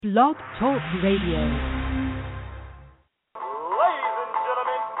Blog Talk Radio. Ladies and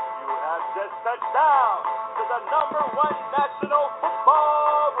gentlemen, you have just touched down to the number one national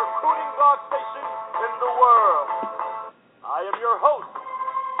football recruiting blog station in the world. I am your host,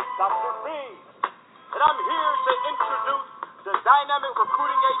 Dr. B, and I'm here to introduce the dynamic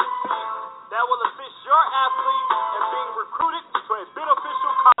recruiting agency that will assist your athlete in being recruited to a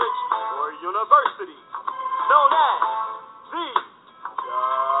beneficial college or university, known as the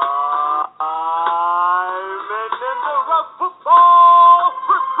Diamond in the Rough Football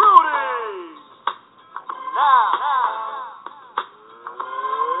Recruiting. Now,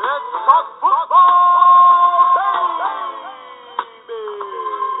 let's talk football, baby.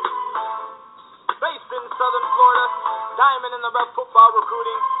 Based in Southern Florida, Diamond in the Rough Football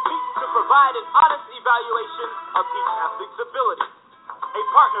Recruiting seeks to provide an honest evaluation of each athlete's ability, a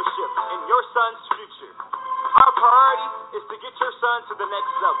partnership in your son's future. Our priority is to get your son to the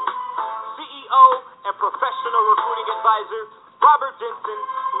next level. CEO and professional recruiting advisor Robert Denson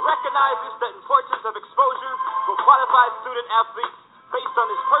recognizes the importance of exposure for qualified student athletes based on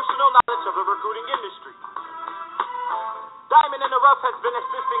his personal knowledge of the recruiting industry. Diamond in the Rough has been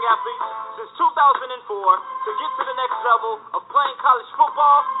assisting athletes since 2004 to get to the next level of playing college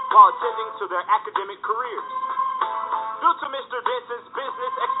football while attending to their academic careers. Due to Mr. Denson's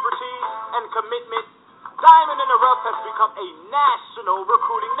business expertise and commitment, Diamond in the Rough has become a national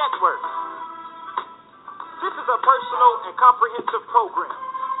recruiting network. This is a personal and comprehensive program,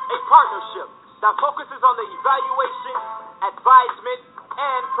 a partnership that focuses on the evaluation, advisement,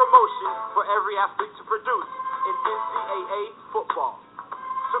 and promotion for every athlete to produce in NCAA football.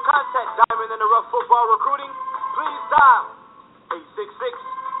 To contact Diamond in the Rough Football Recruiting, please dial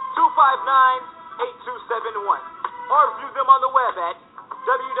 866-259-8271 or view them on the web at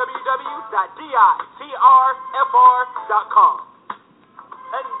www.ditrfr.com.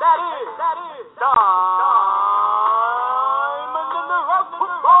 And that is Diamond in the Rough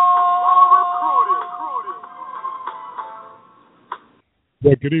Football Recruiting.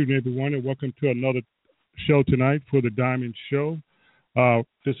 Well, good evening, everyone, and welcome to another show tonight for the Diamond Show.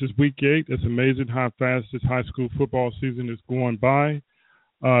 This is week 8. It's amazing how fast this high school football season is going by.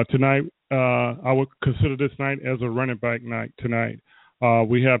 Tonight, I would consider this night as a running back night tonight.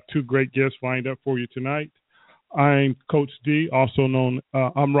 We have two great guests lined up for you tonight. I'm Coach D,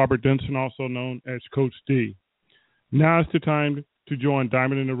 I'm Robert Denson, also known as Coach D. Now is the time to join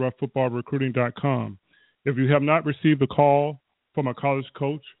Diamond in the Rough Football Recruiting.com. If you have not received a call from a college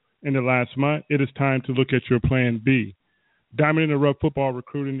coach in the last month, it is time to look at your plan B. Diamond in the Rough Football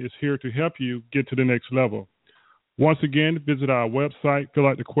Recruiting is here to help you get to the next level. Once again, visit our website, fill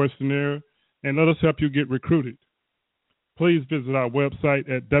out the questionnaire, and let us help you get recruited. Please visit our website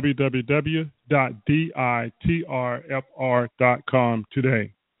at www.ditrfr.com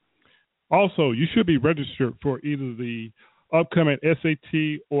today. Also, you should be registered for either the upcoming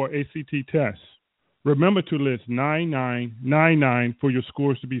SAT or ACT tests. Remember to list 9999 for your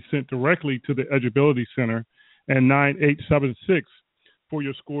scores to be sent directly to the Eligibility Center and 9876 for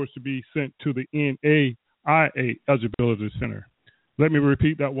your scores to be sent to the NAIA Eligibility Center. Let me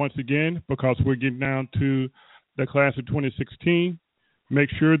repeat that once again because we're getting down to the class of 2016. Make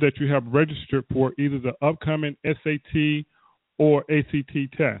sure that you have registered for either the upcoming SAT or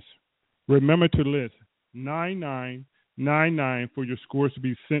ACT test. Remember to list 9999 for your scores to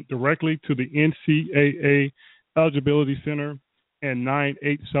be sent directly to the NCAA Eligibility Center and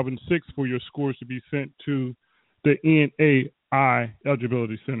 9876 for your scores to be sent to the NAI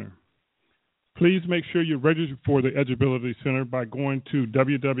Eligibility Center. Please make sure you register for the Eligibility Center by going to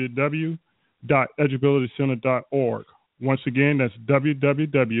www.eligibilitycenter.org. Once again, that's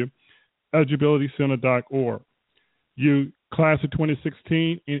www.eligibilitycenter.org. You, class of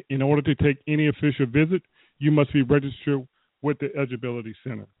 2016, in order to take any official visit, you must be registered with the Eligibility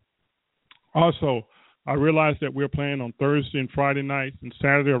Center. Also, I realize that we're playing on Thursday and Friday nights and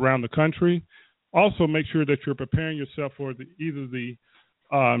Saturday around the country. Also, make sure that you're preparing yourself for either the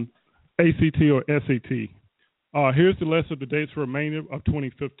ACT or SAT. Here's the list of the dates remaining of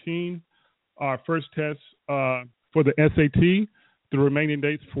 2015. Our first test for the SAT, the remaining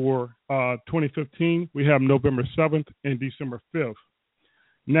dates for 2015, we have November 7th and December 5th.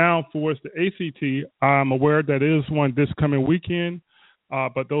 Now, for the ACT, I'm aware that it is one this coming weekend,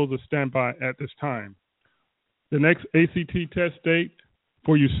 but those are standby at this time. The next ACT test date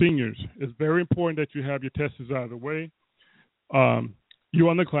for you seniors, it's very important that you have your tests out of the way. You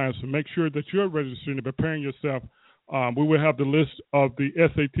on the class, so make sure that you're registering and preparing yourself. We will have the list of the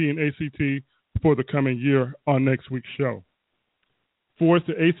SAT and ACT for the coming year on next week's show. For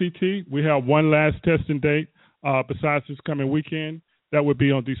the ACT, we have one last testing date besides this coming weekend. That would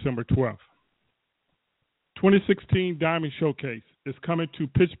be on December 12th. 2016 Diamond Showcase is coming to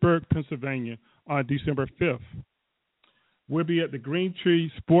Pittsburgh, Pennsylvania on December 5th. We'll be at the Green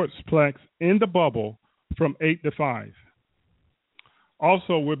Tree Sportsplex in the Bubble from 8 to 5.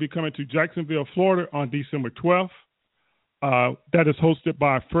 Also, we'll be coming to Jacksonville, Florida on December 12th. That is hosted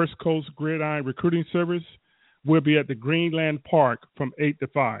by First Coast Gridiron Recruiting Service. We'll be at the Greenland Park from 8 to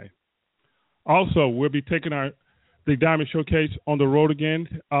 5. Also, we'll be taking the Diamond Showcase on the road again.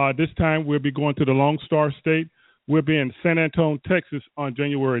 This time, we'll be going to the Lone Star State. We'll be in San Antonio, Texas on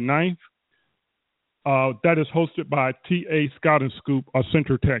January 9th. That is hosted by TA Scout and Scoop of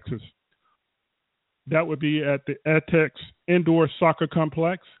Central Texas. That would be at the Atex Indoor Soccer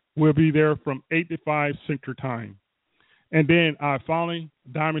Complex. We'll be there from 8 to 5 Central Time. And then finally,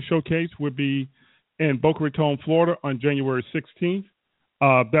 Diamond Showcase will be in Boca Raton, Florida on January 16th.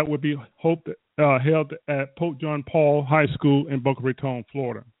 That would be held at Pope John Paul High School in Boca Raton,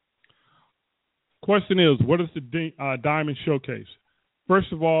 Florida. Question is, what is the Diamond Showcase?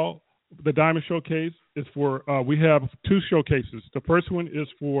 First of all, the Diamond Showcase is for, we have two showcases. The first one is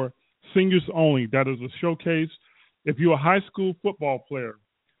for seniors only. That is a showcase. If you're a high school football player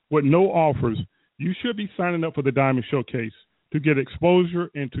with no offers, you should be signing up for the Diamond Showcase to get exposure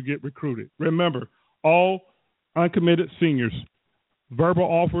and to get recruited. Remember, all uncommitted seniors, verbal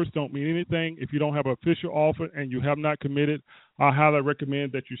offers don't mean anything. If you don't have an official offer and you have not committed, I highly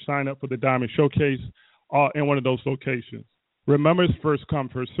recommend that you sign up for the Diamond Showcase in one of those locations. Remember, it's first come,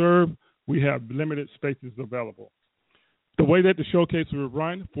 first serve. We have limited spaces available. The way that the showcase will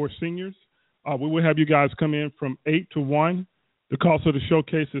run for seniors, we will have you guys come in from 8 to 1. The cost of the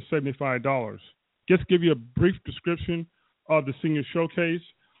showcase is $75. Just to give you a brief description of the senior showcase,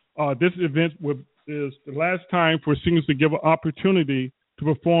 this event is the last time for seniors to give an opportunity to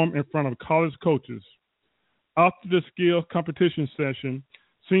perform in front of college coaches. After the skill competition session,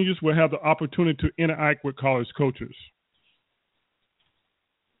 seniors will have the opportunity to interact with college coaches.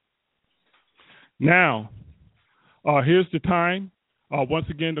 Now, here's the time. Once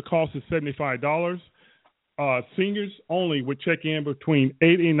again, the cost is $75. Seniors only would check in between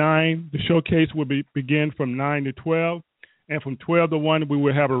 8 and 9. The showcase will begin from 9 to 12. And from 12 to 1, we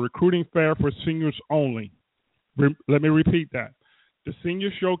will have a recruiting fair for seniors only. Let me repeat that. The senior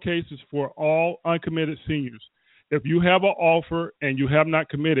showcase is for all uncommitted seniors. If you have an offer and you have not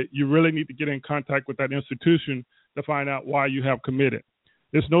committed, you really need to get in contact with that institution to find out why you have committed.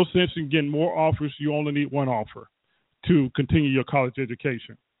 There's no sense in getting more offers. You only need one offer to continue your college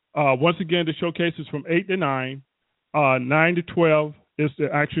education. Once again, the showcase is from 8 to 9. 9 to 12 is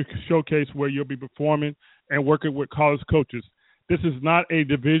the actual showcase where you'll be performing and working with college coaches. This is not a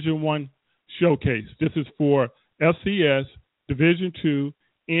Division I showcase. This is for FCS, Division II,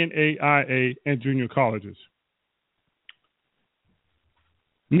 NAIA, and junior colleges.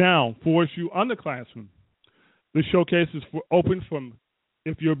 Now, for you underclassmen, the showcase is open from,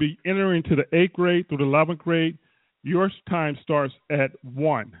 if you'll be entering to the 8th grade through the 11th grade, your time starts at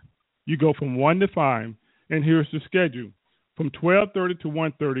 1. You go from 1 to 5, and here's the schedule. From 12:30 to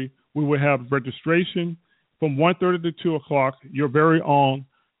 1:30, we will have registration. From 1:30 to 2 o'clock, your very own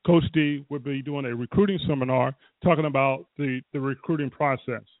Coach D will be doing a recruiting seminar talking about the recruiting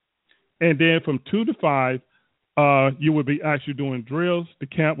process. And then from 2 to 5, you will be actually doing drills. The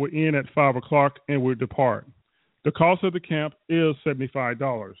camp will end at 5 o'clock and will depart. The cost of the camp is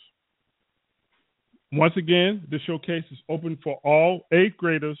 $75. Once again, the showcase is open for all 8th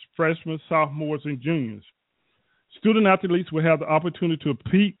graders, freshmen, sophomores, and juniors. Student athletes will have the opportunity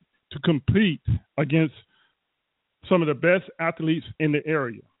to compete against some of the best athletes in the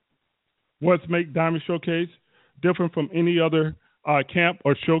area. What's make Diamond Showcase different from any other camp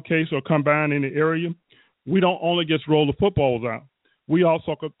or showcase or combine in the area? We don't only just roll the footballs out. We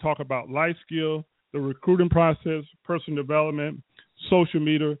also talk about life skills, the recruiting process, personal development, social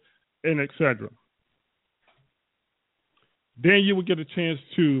media, and etc. Then you will get a chance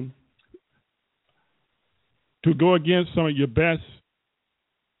to go against some of your best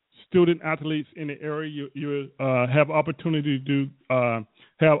student athletes in the area. You have opportunity to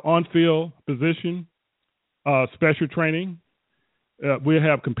have on-field position, special training. We'll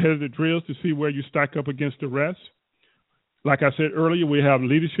have competitive drills to see where you stack up against the rest. Like I said earlier, we have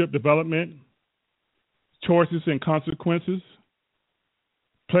leadership development, choices and consequences.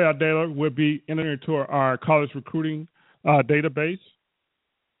 Player data will be entered into our college recruiting database.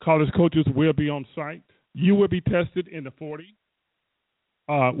 College coaches will be on site. You will be tested in the 40.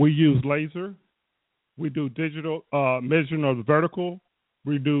 We use laser. We do digital measuring of the vertical.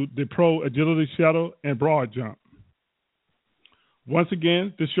 We do the pro agility shuttle and broad jump. Once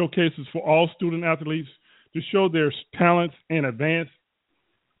again, this showcase is for all student athletes to show their talents and advance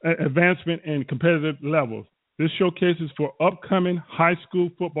advancement in competitive levels. This showcases for upcoming high school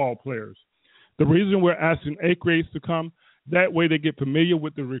football players. The reason we're asking 8th grades to come, that way they get familiar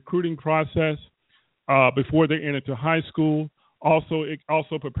with the recruiting process before they enter to high school. Also, it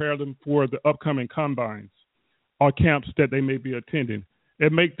also prepares them for the upcoming combines or camps that they may be attending.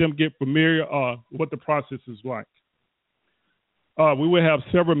 It makes them get familiar what the process is like. We will have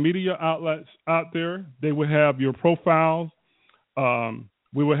several media outlets out there. They will have your profiles.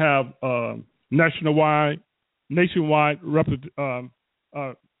 We will have nationwide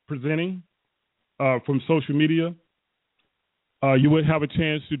presenting from social media. You would have a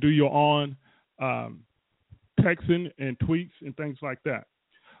chance to do your own texting and tweets and things like that.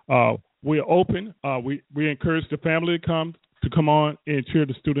 We're open. We encourage the family to come on and cheer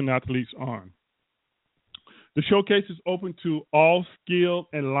the student athletes on. The showcase is open to all skilled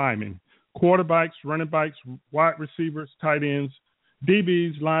and linemen, quarterbacks, running backs, wide receivers, tight ends,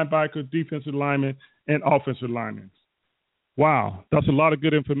 DBs, linebackers, defensive linemen, and offensive linemen. Wow, that's a lot of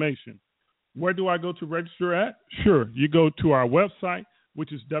good information. Where do I go to register at? Sure, you go to our website,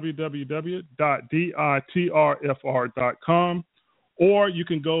 which is www.ditrfr.com, or you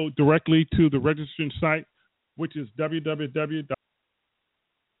can go directly to the registration site, which is www.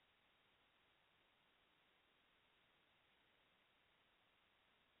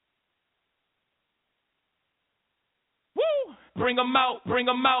 Bring 'em out, bring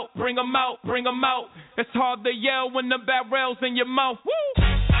 'em out, bring 'em out, bring 'em out. It's hard to yell when the barrel's in your mouth. Woo!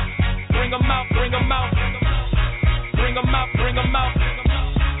 Bring 'em out, bring 'em out. Bring 'em out, bring 'em out.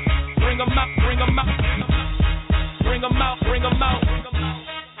 Bring 'em out, bring 'em out. Bring 'em out, bring 'em out.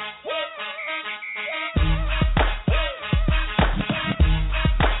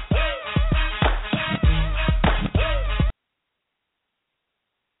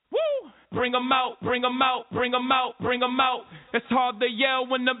 Bring 'em out, bring 'em out, bring 'em out, bring 'em out. It's hard to yell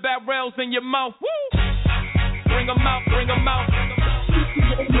when the barrel's in your mouth. Woo! Bring 'em out, bring 'em out.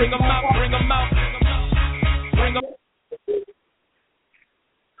 Bring 'em out, bring 'em out. Bring 'em out.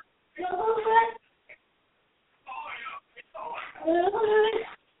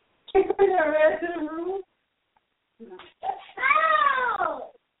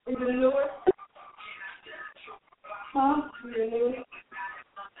 Is it a new one? Huh? Is it a new one?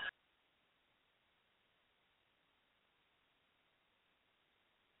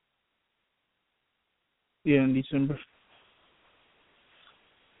 Yeah, in December.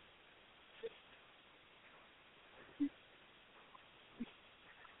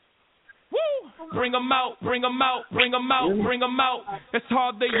 Bring 'em out, bring 'em out, bring 'em out, bring 'em out. It's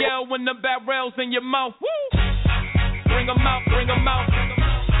hard to yell when the barrel's in your mouth. Woo! Bring 'em out, bring 'em out.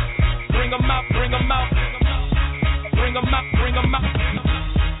 Bring 'em out, bring 'em out. Bring 'em out, bring 'em out.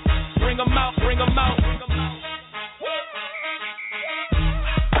 Bring 'em out, bring 'em out.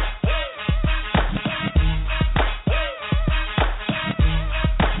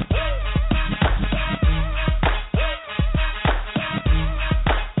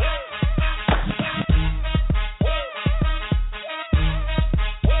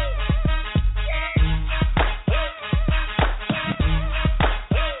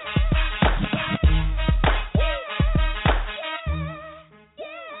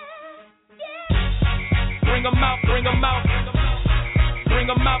 Bring 'em out, bring 'em out. Bring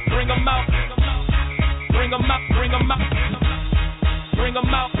 'em out, bring 'em out. Bring 'em out, bring 'em out. Bring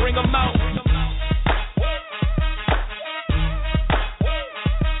 'em out, bring 'em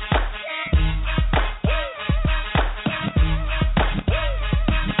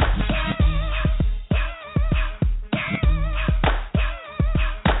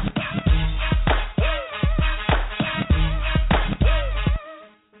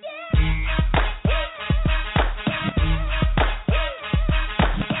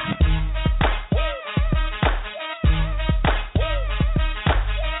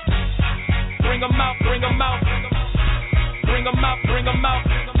Bring 'em out, bring 'em out. Bring 'em out, bring 'em out. Bring 'em out, bring 'em out.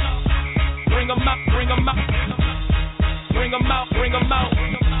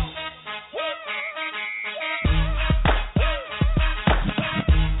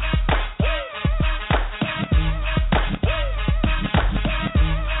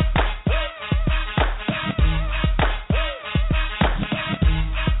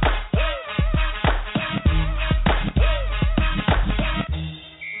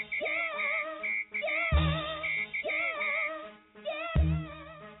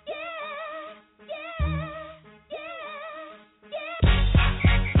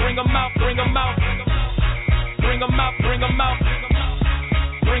 Bring 'em out, bring 'em out. Bring 'em out, bring 'em out. Bring 'em out, bring 'em out.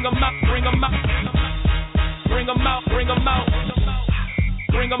 Bring 'em out, bring 'em out. Bring 'em out, bring 'em out.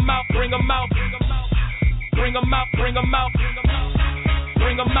 Bring 'em out, bring 'em out. Bring 'em out, bring 'em out.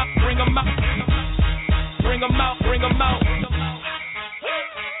 Bring 'em out,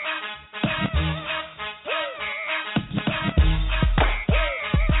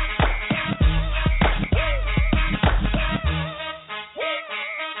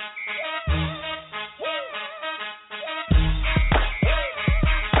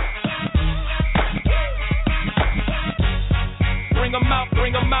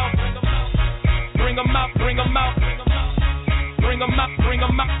 bring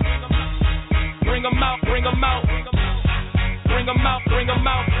 'em out. Bring 'em out, bring 'em out. Bring 'em out, bring 'em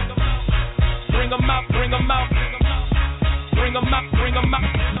out. Bring 'em out, bring 'em out. Bring 'em out, bring 'em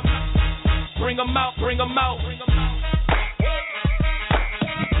out. Bring 'em out, bring 'em out.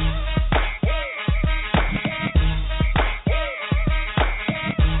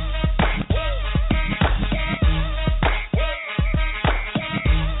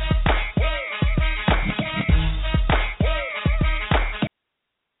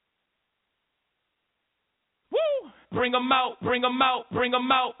 Bring 'em out, bring 'em out, bring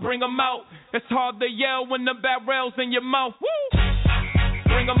 'em out, bring 'em out. It's hard to yell when the barrel's in your mouth. Woo!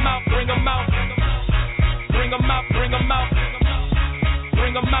 Bring 'em out, bring 'em out. Bring 'em out, bring 'em out.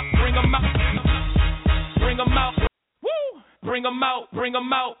 Bring 'em out, bring 'em out. Bring 'em out. Woo! Bring 'em out, bring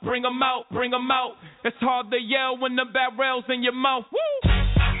 'em out, bring 'em out, bring 'em out. It's hard to yell when the barrel's in your mouth. Woo!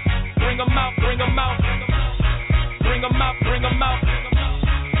 Bring 'em out, bring 'em out. Bring 'em out, bring 'em out.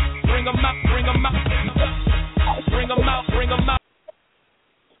 Bring 'em out, bring 'em out. Bring 'em out, bring 'em out.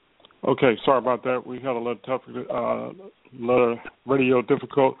 Okay, sorry about that. We had a little tough, little radio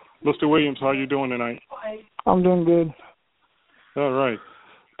difficult. Mr. Williams, how you doing tonight? I'm doing good. All right.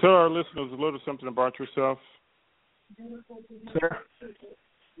 Tell our listeners a little something about yourself. Sir?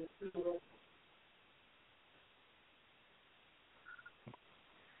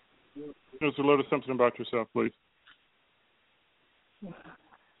 Just a little something about yourself, please.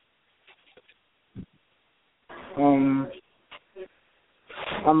 I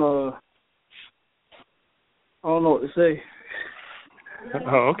don't know what to say.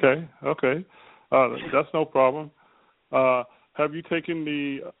 Oh, okay. That's no problem. Have you taken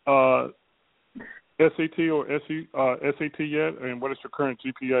the SAT or SAT yet? And what is your current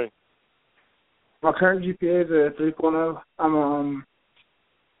GPA? My current GPA is a 3.0.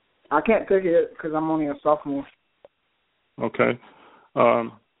 I can't take it yet because I'm only a sophomore. Okay.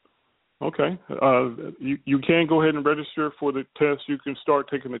 Okay. You can go ahead and register for the test. You can start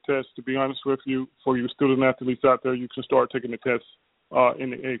taking the test. To be honest with you, for you student athletes out there, you can start taking the test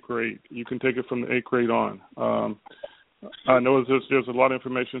in the 8th grade. You can take it from the 8th grade on. I know there's a lot of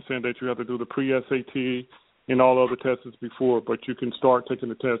information saying that you have to do the pre-SAT and all other tests before, but you can start taking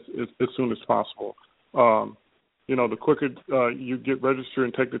the test as soon as possible. The quicker you get registered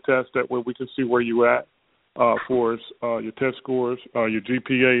and take the test, that way we can see where you at. For your test scores, your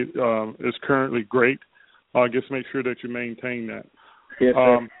GPA is currently great. Just make sure that you maintain that. Yes,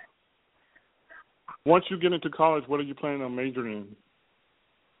 sir. Once you get into college, what are you planning on majoring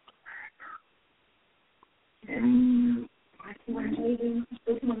in?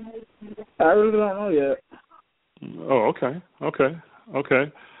 I really don't know yet. Oh, okay.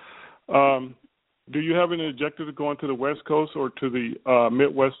 Do you have any objective to going to the West Coast or to the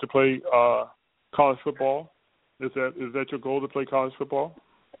Midwest to play college football? Is that your goal, to play college football?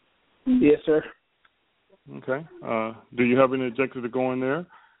 Yes, sir. Okay. Do you have any objective to go in there?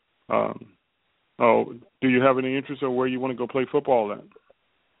 Do you have any interest in where you want to go play football at?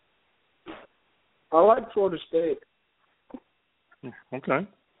 I like Florida State. Okay.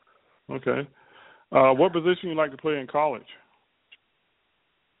 What position you like to play in college?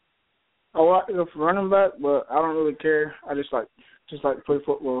 I like to go for running back, but I don't really care. I just like to play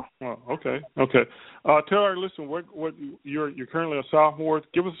football. Oh, okay. Tell our listeners what you're currently a sophomore.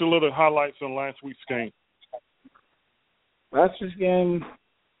 Give us a little highlights on last week's game. Last week's game,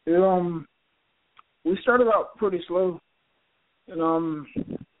 we started out pretty slow, and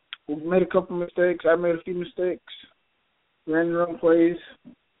we made a couple mistakes. I made a few mistakes, ran the wrong plays,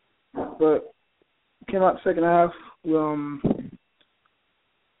 but came out the second half. We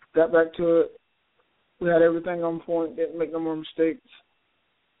got back to it. We had everything on point, didn't make no more mistakes,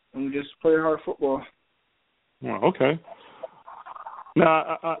 and we just played hard football. Well, okay.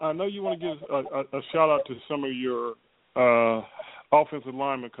 Now, I know you want to give a shout-out to some of your offensive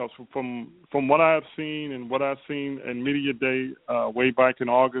linemen, because from what I have seen and what I've seen in media day way back in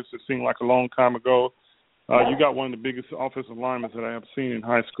August, it seemed like a long time ago, you got one of the biggest offensive linemen that I have seen in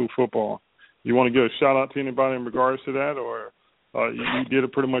high school football. You want to give a shout-out to anybody in regards to that, or you did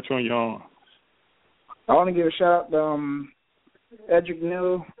it pretty much on your own? I want to give a shout-out to Edric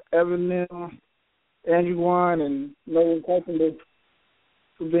Neal, Evan Neal, Andrew Wine, and Nolan Carpenter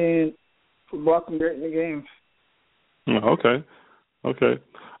for blocking great in the game. Okay.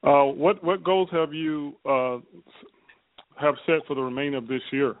 What goals have you have set for the remainder of this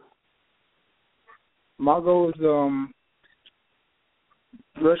year? My goal is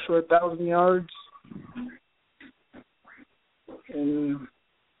rush for 1,000 yards, and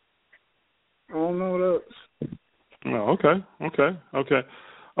I don't know what else. Oh, okay.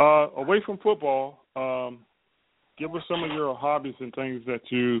 Away from football,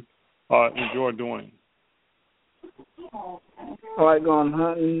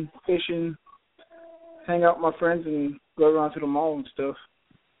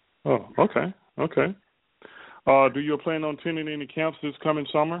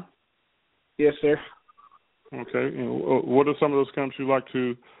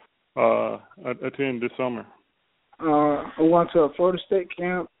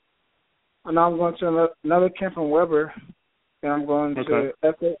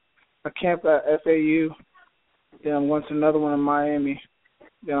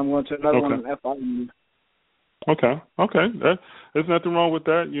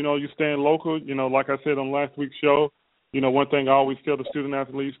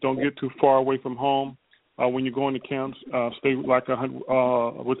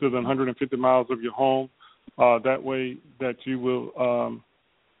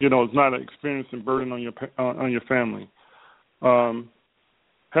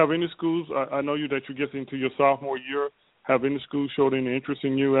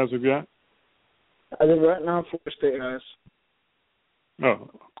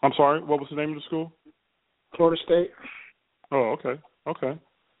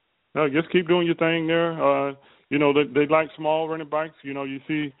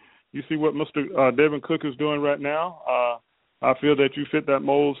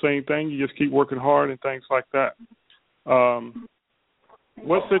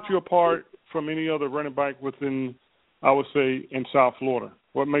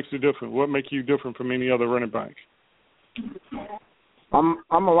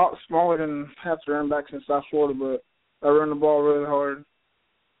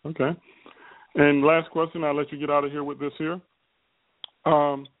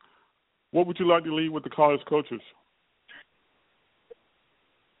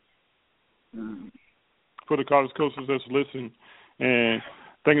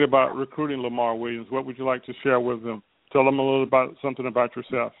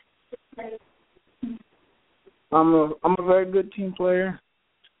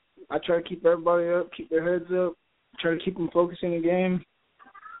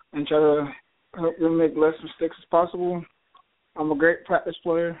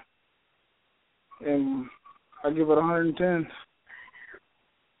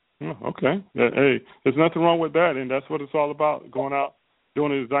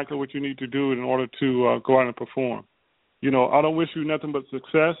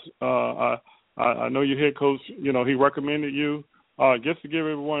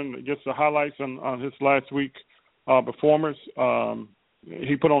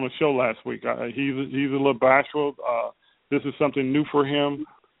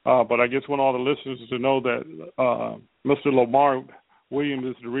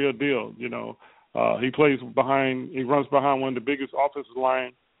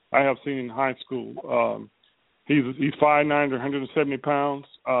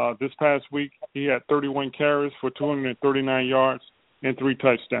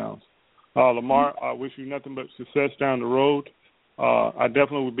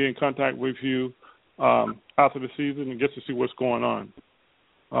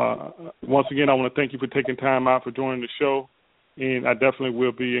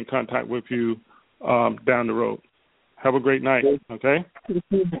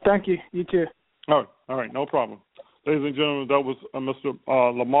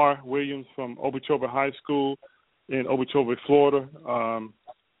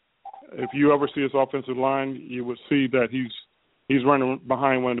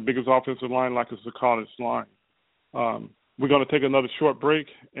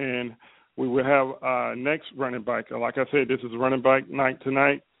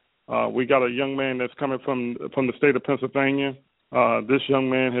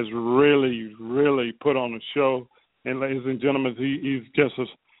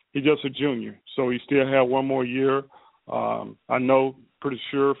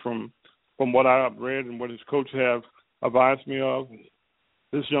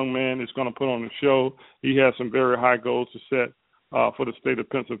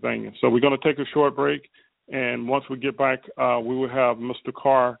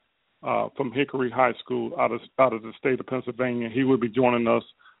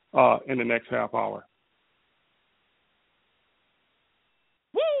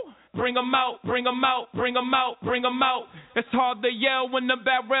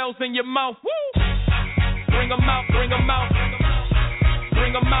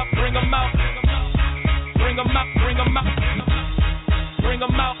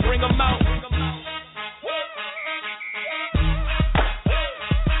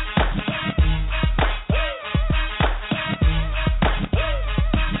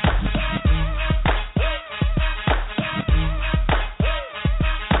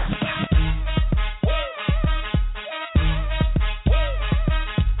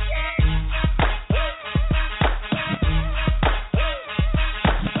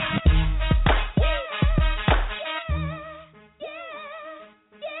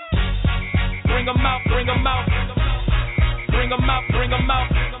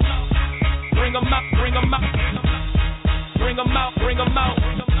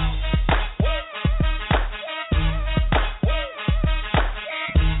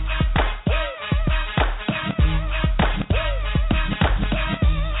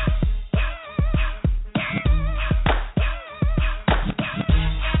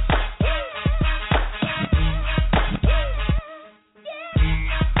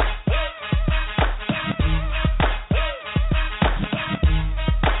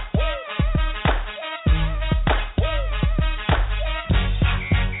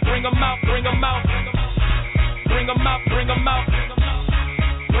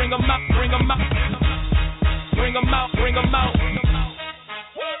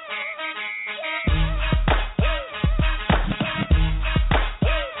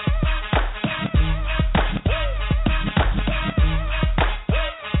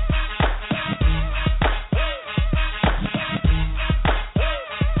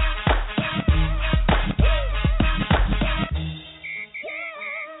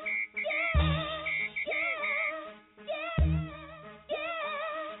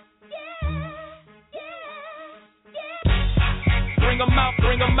 them out,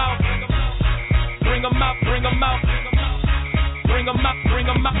 bring them out. Bring them out, bring them out. Bring them out, bring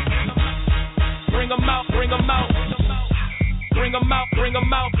them out. Bring them out, bring them out. Bring them out, bring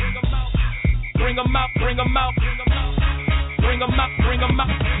them out. Bring them out, bring them out. Bring them out, bring them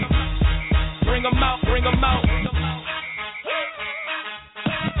out. Bring them out, bring them out.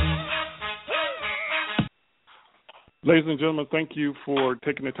 Ladies and gentlemen, thank you for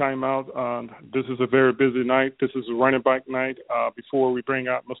taking the time out. This is a very busy night. This is a running back night. Before we bring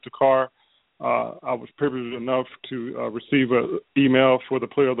out Mr. Carr, I was privileged enough to receive an email for the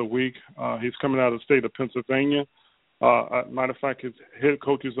Player of the Week. He's coming out of the state of Pennsylvania. Matter of fact, his head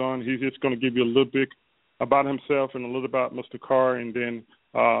coach is on. He's just going to give you a little bit about himself and a little about Mr. Carr, and then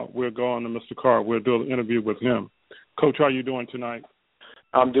we'll go on to Mr. Carr. We'll do an interview with him. Coach, how are you doing tonight?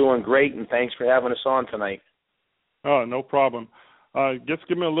 I'm doing great, and thanks for having us on tonight. No problem. Just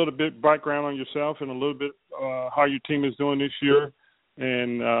give me a little bit background on yourself and a little bit how your team is doing this year,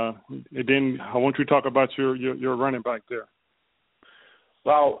 and then I want you to talk about your running back there.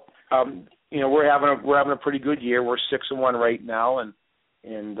 Well, we're having a pretty good year. We're 6-1 right now, and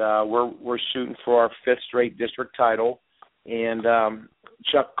we're shooting for our 5th straight district title. And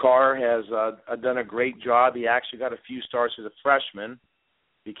Chuck Carr has done a great job. He actually got a few starts as a freshman,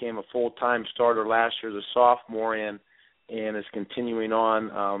 became a full-time starter last year as a sophomore, and is continuing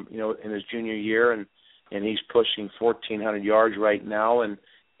on, in his junior year, and he's pushing 1,400 yards right now, and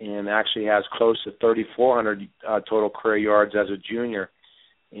actually has close to 3,400 total career yards as a junior.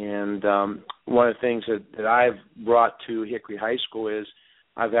 And one of the things that I've brought to Hickory High School is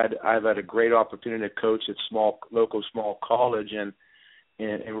I've had a great opportunity to coach at local small college and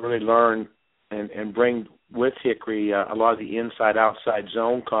really learn and bring with Hickory a lot of the inside-outside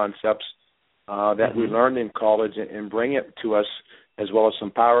zone concepts that we learned in college and bring it to us, as well as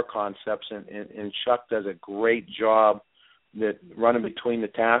some power concepts. And Chuck does a great job that running between the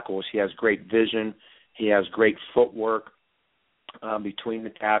tackles. He has great vision. He has great footwork between the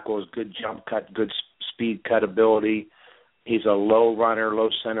tackles, good jump cut, good speed cut ability. He's a low runner, low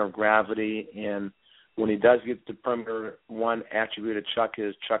center of gravity, and when he does get the perimeter, one attribute of Chuck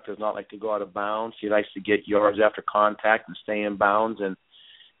is Chuck does not like to go out of bounds. He likes to get yards after contact and stay in bounds, and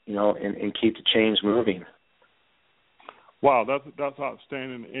keep the chains moving. Wow, that's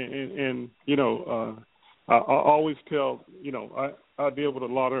outstanding. And I always tell I deal with a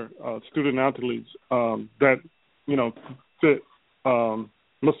lot of student athletes that fit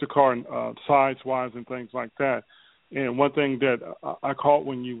Mr. Carr size-wise and things like that. And one thing that I caught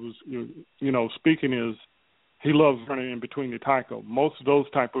when you was speaking is he loves running in between the tackle. Most of those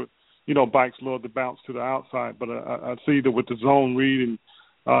type of bikes love to bounce to the outside, but I see that with the zone read and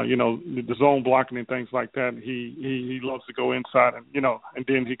the zone blocking and things like that, he loves to go inside and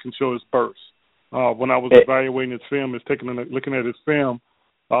then he can show his burst. When I was evaluating his film, looking at his film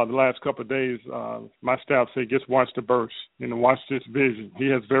the last couple of days, my staff said just watch the burst and watch this vision. He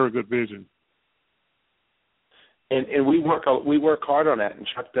has very good vision. And we work hard on that, and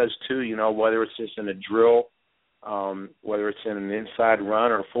Chuck does too. Whether it's just in a drill, whether it's in an inside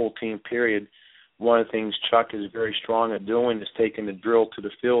run or a full team period, one of the things Chuck is very strong at doing is taking the drill to the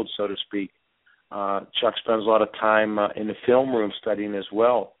field, so to speak. Chuck spends a lot of time in the film room studying as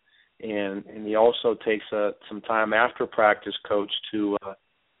well, and he also takes some time after practice, coach, to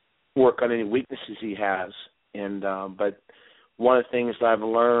work on any weaknesses he has. And but one of the things that I've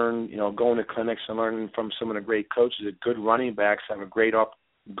learned, going to clinics and learning from some of the great coaches, that good running backs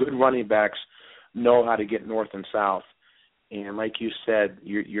good running backs know how to get north and south. And like you said,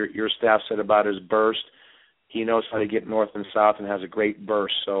 your staff said about his burst, he knows how to get north and south and has a great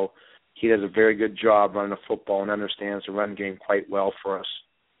burst. So he does a very good job running the football and understands the run game quite well for us.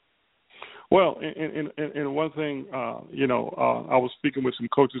 Well, and one thing, I was speaking with some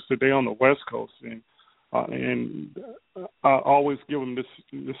coaches today on the West Coast, and I always give them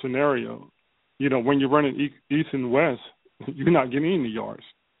this scenario. When you're running east and west, you're not getting any yards.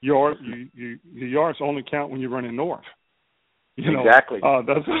 Your yards only count when you're running north. Exactly.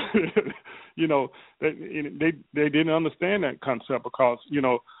 That's they didn't understand that concept because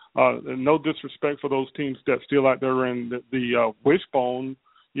no disrespect for those teams that still out there in the wishbone,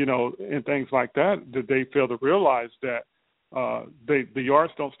 and things like that they fail to realize that the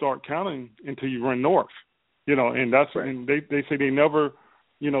yards don't start counting until you run north, and that's right. And they say they never,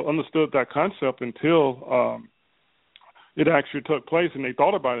 understood that concept until it actually took place, and they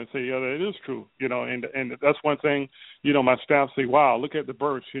thought about it and say, yeah, that is true, and that's one thing, my staff say, wow, look at the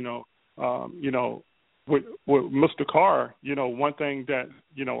burst, with Mr. Carr, one thing that,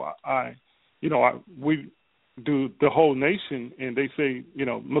 we do the whole nation, and they say,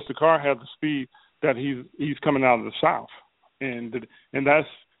 Mr. Carr has the speed that he's coming out of the South. and that's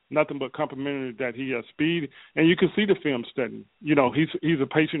nothing but complimentary that he has speed, and you can see the film study. You know, he's a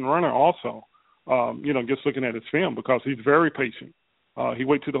patient runner also. You know, just looking at his film, because he's very patient. He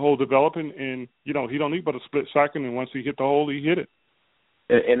waits till the hole developing, and you know, he don't need but a split second, and once he hit the hole, he hit it.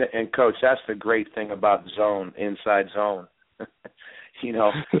 And Coach, that's the great thing about zone, inside zone. You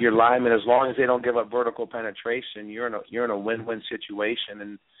know, your linemen, as long as they don't give up vertical penetration, you're in a win-win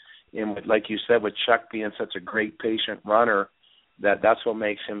situation. And with, like you said, with Chuck being such a great patient runner, that's what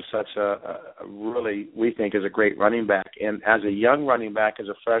makes him such a really, we think, is a great running back. And as a young running back, as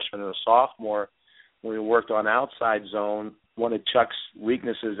a freshman and a sophomore, when we worked on outside zone, one of Chuck's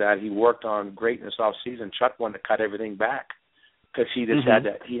weaknesses that he worked on greatness off season, Chuck wanted to cut everything back because he just had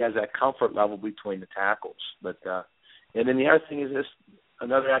that, he has that comfort level between the tackles. But and then the other thing is this,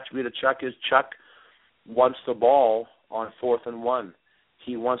 another attribute of Chuck is Chuck wants the ball on 4th and 1.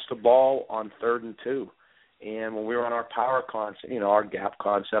 He wants the ball on 3rd and 2. And when we run our power concept, you know, our gap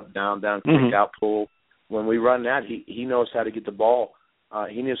concept, down, quick out, pull, when we run that, he knows how to get the ball.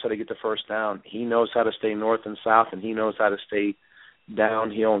 He knows how to get the first down. He knows how to stay north and south, and he knows how to stay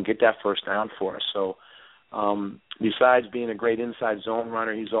downhill and get that first down for us. So besides being a great inside zone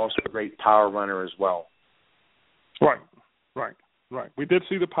runner, he's also a great power runner as well. Right. We did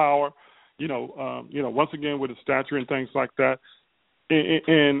see the power, you know, once again with the stature and things like that.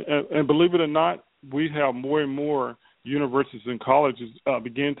 And believe it or not, we have more and more universities and colleges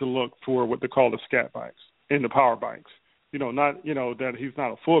begin to look for what they call the scat bikes and the power bikes. You know, not, you know, that he's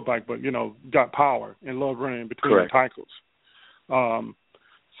not a full bike, but, you know, got power and love running in between the tackles.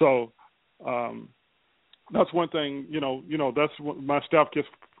 So that's one thing, you know, that's what my staff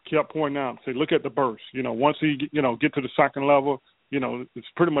kept pointing out. Say, look at the burst. You know, once he, you know, get to the second level, you know, it's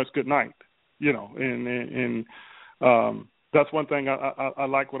pretty much good night, you know, and that's one thing I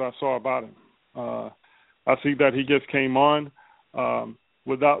like what I saw about him. I see that he just came on.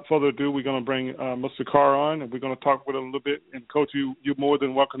 Without further ado, we're going to bring Mr. Carr on, and we're going to talk with him a little bit. And, Coach, you're more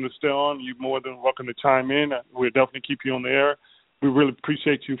than welcome to stay on. You're more than welcome to chime in. We'll definitely keep you on the air. We really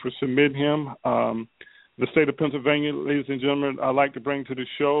appreciate you for submitting him. The state of Pennsylvania, ladies and gentlemen, I'd like to bring to the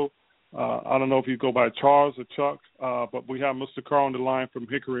show, I don't know if you go by Charles or Chuck, but we have Mr. Carr on the line from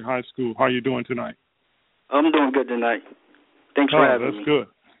Hickory High School. How are you doing tonight? I'm doing good tonight. Thanks for having me. That's good.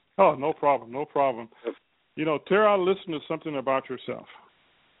 Oh, no problem. You know, tell our listeners something about yourself.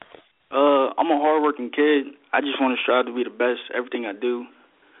 I'm a hardworking kid. I just want to strive to be the best everything I do.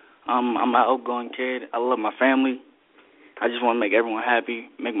 I'm an outgoing kid. I love my family. I just want to make everyone happy,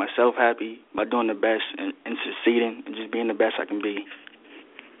 make myself happy by doing the best and succeeding and just being the best I can be.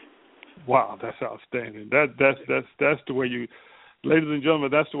 Wow, that's outstanding. That's the way you, ladies and gentlemen,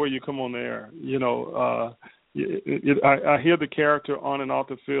 that's the way you come on the air. You know, I hear the character on and off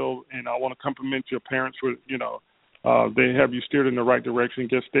the field, and I want to compliment your parents for, you know, they have you steered in the right direction.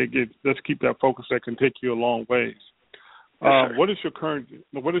 Let's keep that focus. That can take you a long ways. What is your current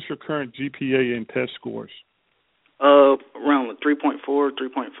GPA and test scores? Around 3.4,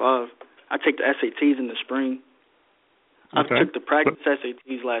 3.5. I take the SATs in the spring. I took the practice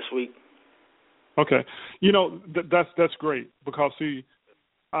SATs last week. Okay. You know, that's great because, see,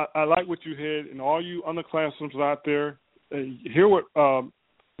 I like what you had, and all you underclassmen out there, hear what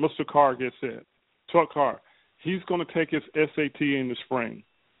Mr. Carr just said. Chuck Carr, he's going to take his SAT in the spring.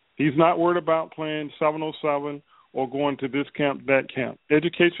 He's not worried about playing 707 or going to this camp, that camp.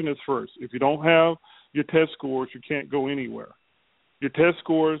 Education is first. If you don't have your test scores, you can't go anywhere. Your test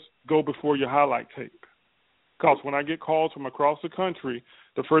scores go before your highlight tape. Because when I get calls from across the country,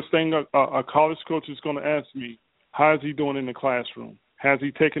 the first thing a college coach is going to ask me, how is he doing in the classroom? Has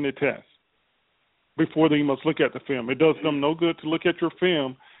he taken the test? Before they must look at the film. It does them no good to look at your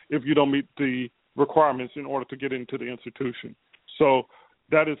film if you don't meet the requirements in order to get into the institution. So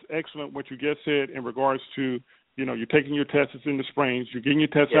that is excellent what you just said in regards to, you know, you're taking your tests in the springs, you're getting your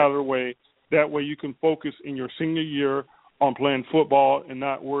tests out of the way. That way you can focus in your senior year on playing football and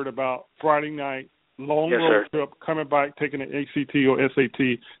not worried about Friday night, long road trip, coming back, taking an ACT or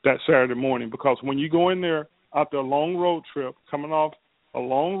SAT that Saturday morning. Because when you go in there after a long road trip, coming off a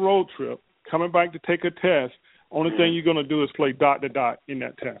long road trip, coming back to take a test, only thing you're going to do is play dot to dot in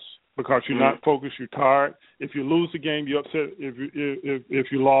that test because you're not focused, you're tired. If you lose the game, you're upset. If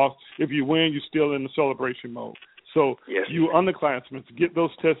you lost, if you win, you're still in the celebration mode. So you underclassmen, get those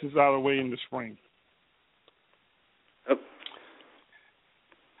tests out of the way in the spring.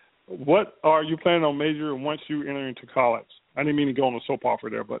 What are you planning on majoring once you enter into college? I didn't mean to go on a soap opera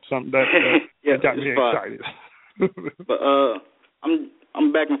there, but something that got me excited. But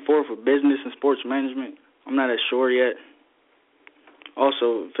I'm back and forth with business and sports management. I'm not as sure yet.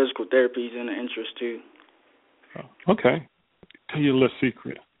 Also, physical therapy is in the interest too. Okay. tell you a little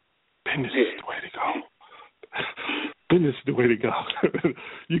secret. Business is the way to go. Business is the way to go.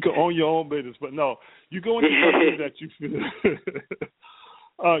 You can own your own business, but no, you go into something that you feel.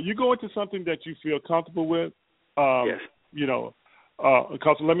 You go into something that you feel comfortable with. Yes. You know,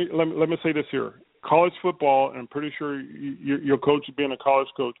 because let me say this here. College football, and I'm pretty sure your coach, being a college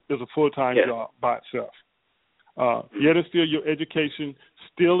coach, is a full-time job by itself. Yet it's still your education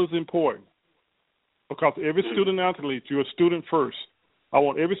still is important, because every student athlete, you're a student first. I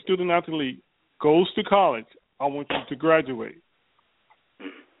want every student athlete goes to college. I want you to graduate.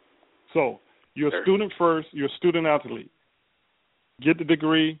 So you're a student first. You're a student athlete. Get the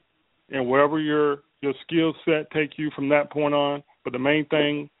degree, and wherever your skill set take you from that point on. But the main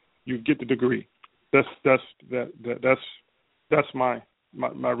thing, you get the degree. That's my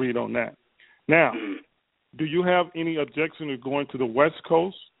read on that. Now, do you have any objection to going to the West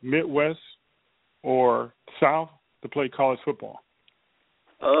Coast, Midwest, or South to play college football?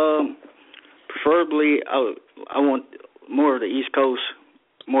 Preferably, I want more of the East Coast,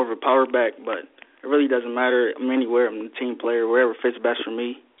 more of a power back, but it really doesn't matter. I'm anywhere. I'm a team player, wherever fits best for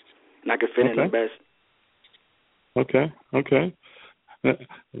me, and I can fit in the best. Okay.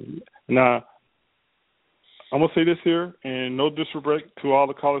 Now, I'm going to say this here, and no disrespect to all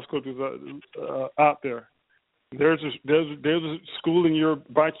the college coaches out there. There's a school in your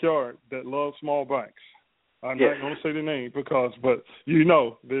backyard that loves small bikes. I'm not going to say the name but you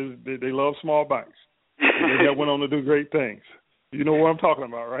know they love small bikes. And they have went on to do great things. You know what I'm talking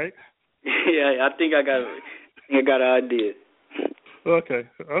about, right? Yeah, I think I got an idea. Okay.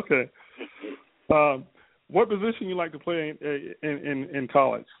 What position you like to play in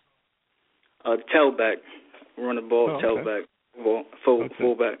college? Tailback. Run the ball, tailback,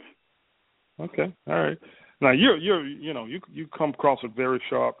 fullback. Okay, all right. Now you come across a very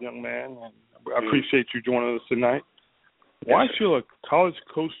sharp young man, and I appreciate you joining us tonight. Why should a college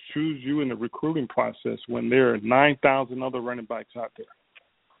coach choose you in the recruiting process when there are 9,000 other running backs out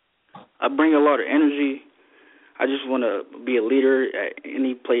there? I bring a lot of energy. I just want to be a leader at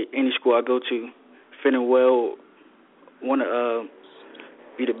any school I go to, fitting well, want to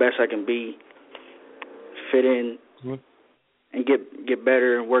be the best I can be, fit in, and get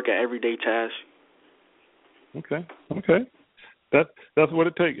better and work at everyday tasks. Okay. That's what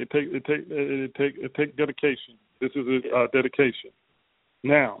it takes. It take dedication. This is a dedication.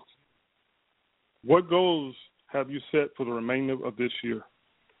 Now, what goals have you set for the remainder of this year?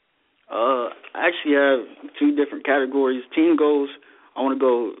 I actually have two different categories. Team goals, I want to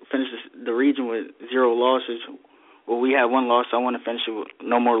go finish the region with 0 losses. Well, we have 1 loss, so I want to finish it with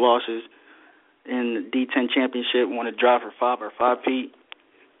no more losses. In the D10 championship, want to drive for 5 or 5-peat.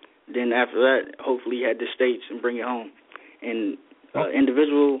 Then after that, hopefully head to states and bring it home. And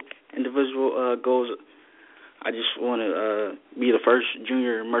individual goals, I just want to be the first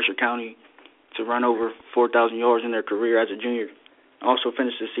junior in Mercer County to run over 4,000 yards in their career as a junior. Also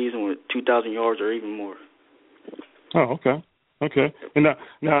finish the season with 2,000 yards or even more. Oh, okay. And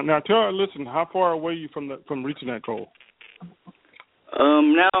now tell our listeners, how far away are you from reaching that goal?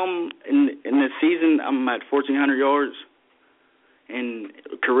 Now I'm in the season, I'm at 1,400 yards. In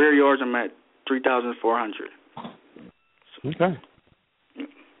career yards, I'm at 3,400. Okay.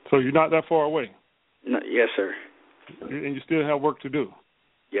 So you're not that far away? No, yes, sir. And you still have work to do?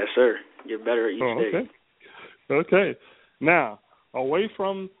 Yes, sir. Get better each day. Okay. Now, away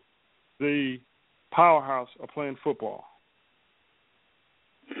from the powerhouse of playing football,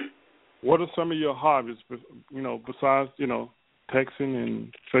 what are some of your hobbies, besides, texting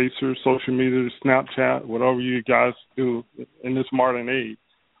and Facer, social media, Snapchat, whatever you guys do in this modern age?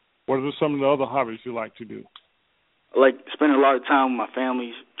 What are some of the other hobbies you like to do? I like spending a lot of time with my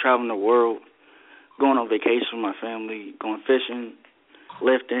family, traveling the world, going on vacation with my family, going fishing,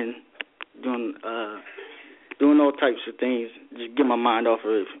 lifting, doing all types of things. Just get my mind off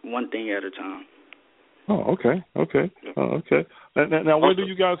of one thing at a time. Oh, okay. Now where do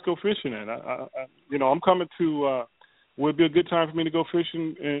you guys go fishing at? I'm coming to. Would it be a good time for me to go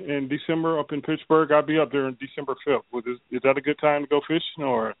fishing in December up in Pittsburgh? I'll be up there on December 5th. Is that a good time to go fishing,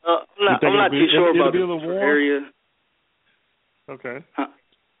 or? I'm not too sure about the area. Okay.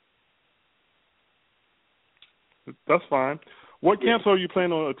 That's fine. What camps are you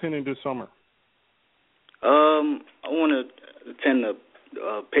planning on attending this summer? I want to attend the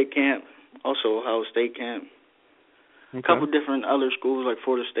Pitt camp, also Ohio State camp. Okay. A couple different other schools like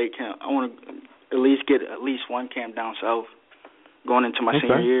Florida State camp. I want to at least get at least one camp down south going into my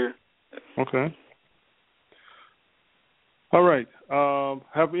senior year. Okay. All right.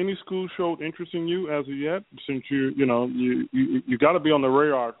 Have any schools showed interest in you as of yet? Since you got to be on the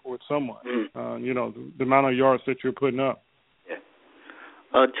radar with someone. The amount of yards that you're putting up. Yeah.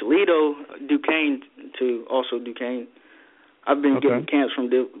 Toledo, Duquesne, too. Also Duquesne. I've been getting camps from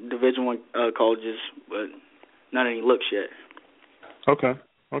Division I colleges, but not any looks yet. Okay.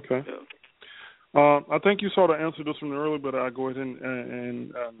 Yeah. I think you sort of answered this one earlier, but I'll go ahead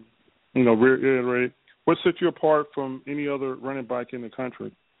and reiterate. What sets you apart from any other running back in the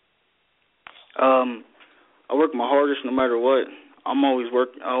country? I work my hardest no matter what. I always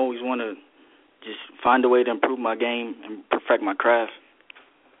want to just find a way to improve my game and perfect my craft.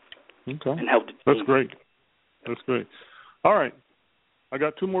 Okay. And help the team. That's great. All right. I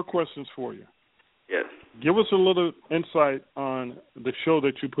got 2 more questions for you. Yeah. Give us a little insight on the show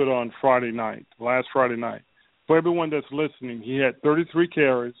that you put on last Friday night. For everyone that's listening, he had 33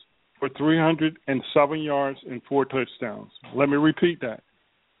 carries for 307 yards and 4 touchdowns. Let me repeat that.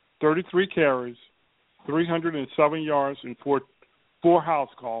 33 carries, 307 yards, and four house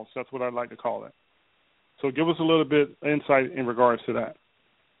calls. That's what I'd like to call it. So give us a little bit insight in regards to that.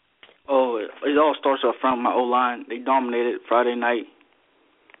 Oh, it all starts up front. My O-line, they dominated Friday night.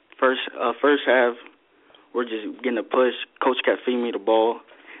 First half, we're just getting a push. Coach kept feeding me the ball.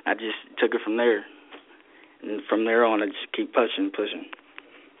 I just took it from there. And from there on, I just keep pushing.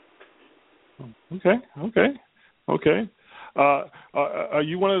 Okay. Are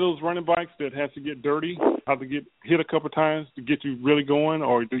you one of those running backs that has to get dirty, have to get hit a couple times to get you really going,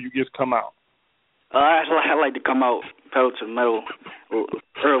 or do you just come out? I like to come out pedal to the metal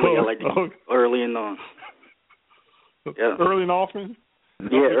early. I like to early and on. Yeah. Early and often?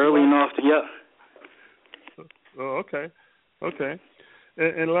 Yeah, early and often, yeah. Oh, okay.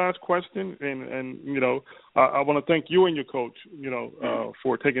 And last question, and I want to thank you and your coach,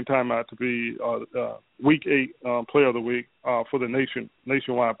 for taking time out to be Week 8 Player of the Week for the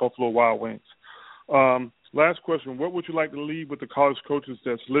nationwide Buffalo Wild Wings. Last question, what would you like to leave with the college coaches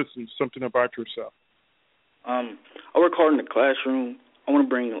that's listening, something about yourself? I work hard in the classroom. I want to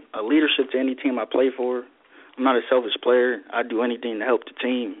bring leadership to any team I play for. I'm not a selfish player. I do anything to help the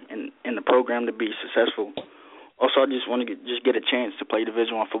team and the program to be successful. Also, I just want to get a chance to play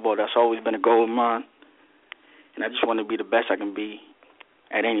Division I football. That's always been a goal of mine. And I just want to be the best I can be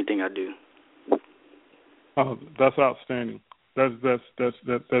at anything I do. Oh, that's outstanding.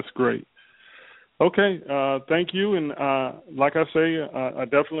 That's great. Okay, thank you. And like I say, I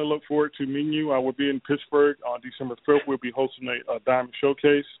definitely look forward to meeting you. I will be in Pittsburgh on December 5th. We'll be hosting a Diamond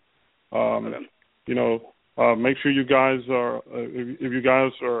Showcase. Make sure you guys are, if you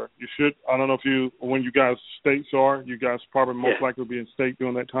guys are, you should, I don't know when you guys' states are, you guys probably most likely will be in state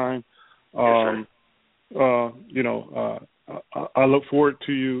during that time. I look forward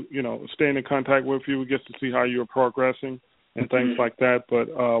to you, staying in contact with you. We get to see how you're progressing and things like that. But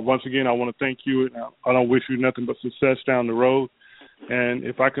once again, I want to thank you. I don't wish you nothing but success down the road. And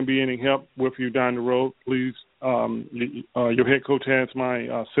if I can be any help with you down the road, please, your head coach has my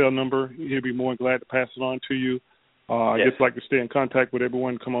cell number. He'll be more than glad to pass it on to you. I just like to stay in contact with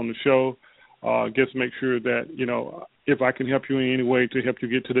everyone, come on the show, just make sure that, if I can help you in any way to help you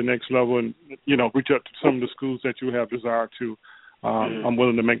get to the next level and, reach out to some of the schools that you have desire to, I'm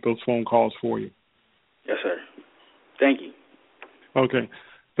willing to make those phone calls for you. Yes, sir. Thank you. Okay.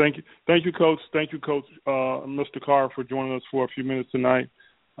 Thank you, Coach. Thank you, Coach, Mr. Carr, for joining us for a few minutes tonight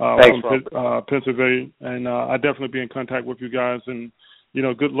Thanks, from Pennsylvania. And I'll definitely be in contact with you guys. And,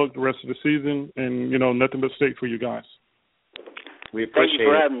 good luck the rest of the season. And, nothing but state for you guys. We appreciate it. Thank you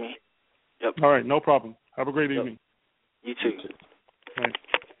for having me. Yep. All right, no problem. Have a great evening. You too. All right.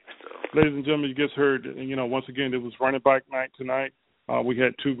 Ladies and gentlemen, you just heard, once again, it was running back night tonight. We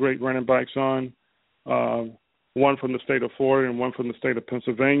had 2 great running backs on. One from the state of Florida and one from the state of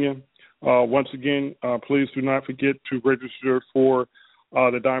Pennsylvania. Once again, please do not forget to register for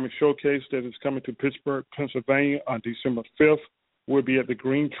the Diamond Showcase that is coming to Pittsburgh, Pennsylvania on December 5th. We'll be at the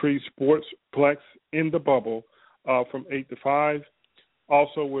Green Tree Sportsplex in the Bubble from 8 to 5.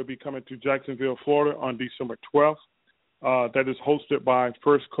 Also, we'll be coming to Jacksonville, Florida on December 12th. That is hosted by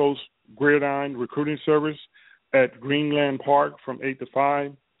First Coast Gridiron Recruiting Service at Greenland Park from 8 to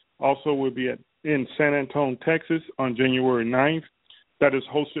 5. Also, we'll be in San Antonio, Texas on January 9th. That is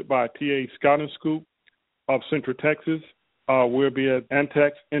hosted by TA Scouting Scoop of Central Texas. We'll be at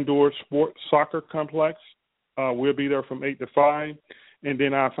Antex Indoor Sport Soccer Complex. We'll be there from 8 to 5. And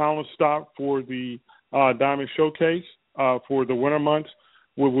then our final stop for the Diamond Showcase for the winter months,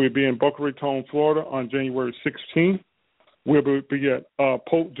 we'll be in Boca Raton, Florida on January 16th. We'll be at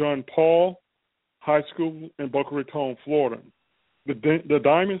Pope John Paul High School in Boca Raton, Florida. The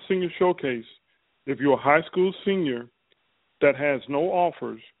Diamond Senior Showcase, if you're a high school senior that has no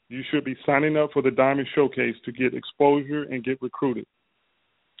offers, you should be signing up for the Diamond Showcase to get exposure and get recruited.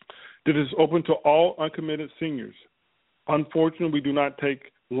 It is open to all uncommitted seniors. Unfortunately, we do not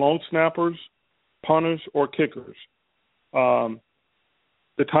take long snappers, punters, or kickers.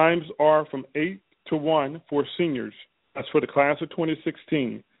 The times are from 8 to 1 for seniors. That's for the class of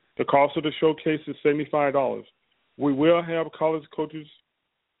 2016. The cost of the showcase is $75. We will have college coaches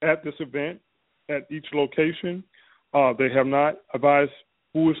at this event at each location. They have not advised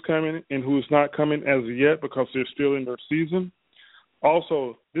who is coming and who is not coming as of yet because they're still in their season.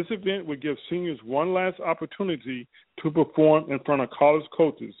 Also, this event would give seniors one last opportunity to perform in front of college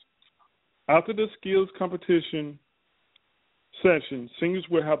coaches. After the skills competition session, seniors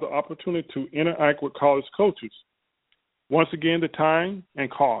will have the opportunity to interact with college coaches. Once again, the time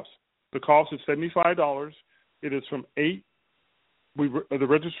and cost. The cost is $75. It is from 8. The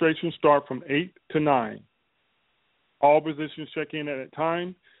registration starts from 8 to 9. All positions check in at a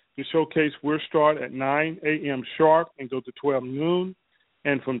time. The showcase will start at 9 a.m. sharp and go to 12 noon.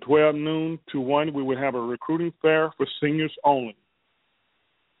 And from 12 noon to 1, we will have a recruiting fair for seniors only.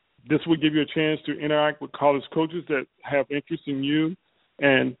 This will give you a chance to interact with college coaches that have interest in you,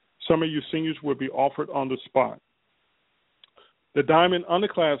 and some of you seniors will be offered on the spot. The Diamond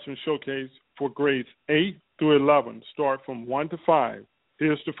Underclassmen Showcase for grades 8 through 11 start from 1 to 5.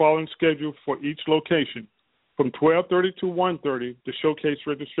 Here's the following schedule for each location. From 12:30 to 1:30, the showcase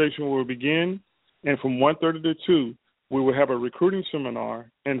registration will begin, and from 1:30 to 2, we will have a recruiting seminar,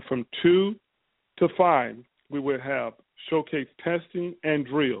 and from 2 to 5, we will have showcase testing and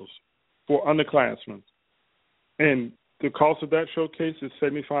drills for underclassmen. And the cost of that showcase is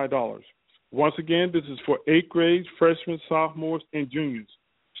 $75. Once again, this is for 8th grade, freshmen, sophomores, and juniors.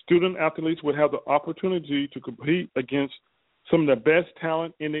 Student athletes will have the opportunity to compete against some of the best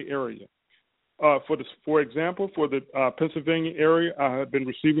talent in the area. For example, for the Pennsylvania area, I have been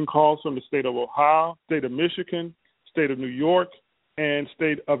receiving calls from the state of Ohio, state of Michigan, state of New York, and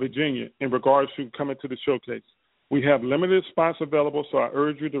state of Virginia in regards to coming to the showcase. We have limited spots available, so I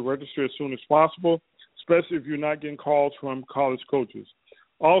urge you to register as soon as possible, especially if you're not getting calls from college coaches.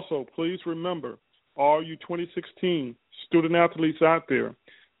 Also, please remember, all you 2016 student athletes out there,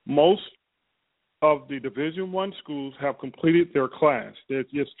 most of the Division I schools have completed their class. They're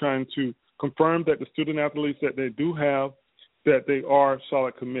just trying to confirm that the student athletes that they do have, that they are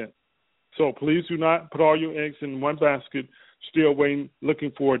solid commit. So please do not put all your eggs in one basket, still waiting,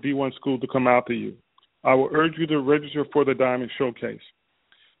 looking for a D1 school to come out to you. I will urge you to register for the Diamond Showcase.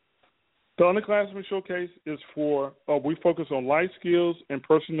 The Underclassmen Showcase is for, we focus on life skills and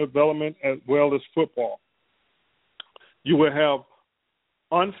personal development as well as football. You will have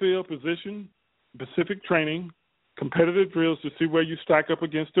on-field position, specific training, competitive drills to see where you stack up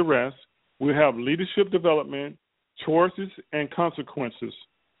against the rest. We'll have leadership development, choices, and consequences.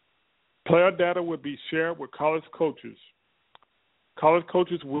 Player data will be shared with college coaches. College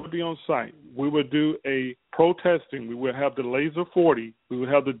coaches will be on site. We will do a pro testing. We will have the laser 40. We will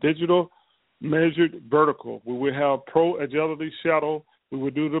have the digital measured vertical. We will have pro agility shuttle. We will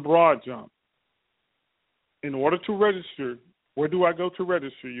do the broad jump. In order to register, where do I go to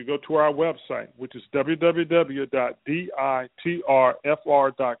register? You go to our website, which is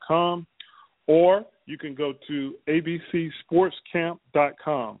www.ditrfr.com, or you can go to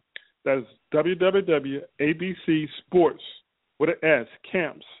abcsportscamp.com. That is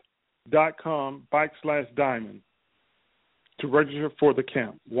www.abcsports.com/diamond to register for the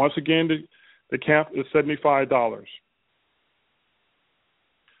camp. Once again, the camp is $75.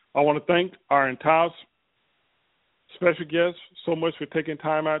 I want to thank our entire special guests so much for taking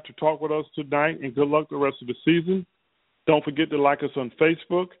time out to talk with us tonight, and good luck the rest of the season. Don't forget to like us on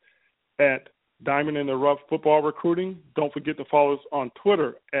Facebook at Diamond in the Rough Football Recruiting. Don't forget to follow us on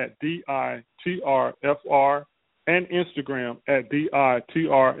Twitter at DITRFR and Instagram at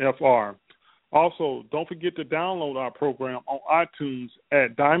DITRFR. Also, don't forget to download our program on iTunes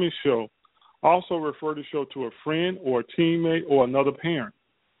at Diamond Show. Also, refer the show to a friend or a teammate or another parent.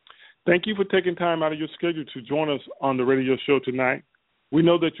 Thank you for taking time out of your schedule to join us on the radio show tonight. We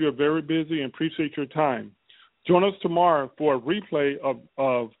know that you're very busy and appreciate your time. Join us tomorrow for a replay of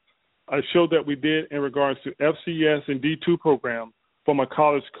a show that we did in regards to FCS and D2 program from a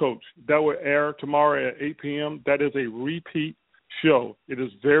college coach. That will air tomorrow at 8 p.m. That is a repeat show. It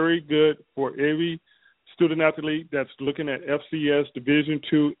is very good for every student athlete that's looking at FCS, Division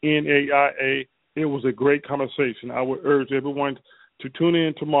II, NAIA. It was a great conversation. I would urge everyone to tune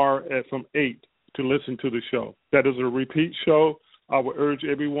in tomorrow from 8 to listen to the show. That is a repeat show. I would urge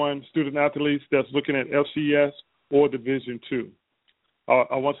everyone, student athletes that's looking at FCS or Division II.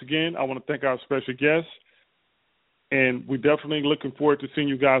 Once again, I want to thank our special guests, and we're definitely looking forward to seeing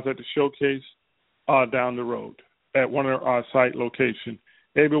you guys at the showcase down the road at one of our site locations.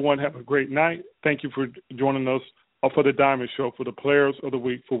 Everyone have a great night. Thank you for joining us for the Diamond Show for the Players of the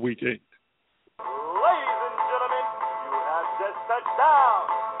Week for Week 8. Ladies and gentlemen, you have just touched down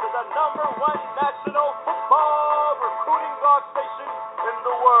to the #1 national football recruiting blog station in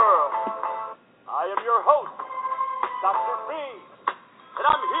the world. I am your host, Dr. B, and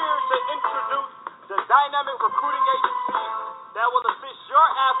I'm here to introduce the dynamic recruiting agency that will assist your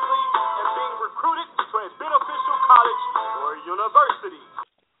athlete in being recruited to a beneficial college or university.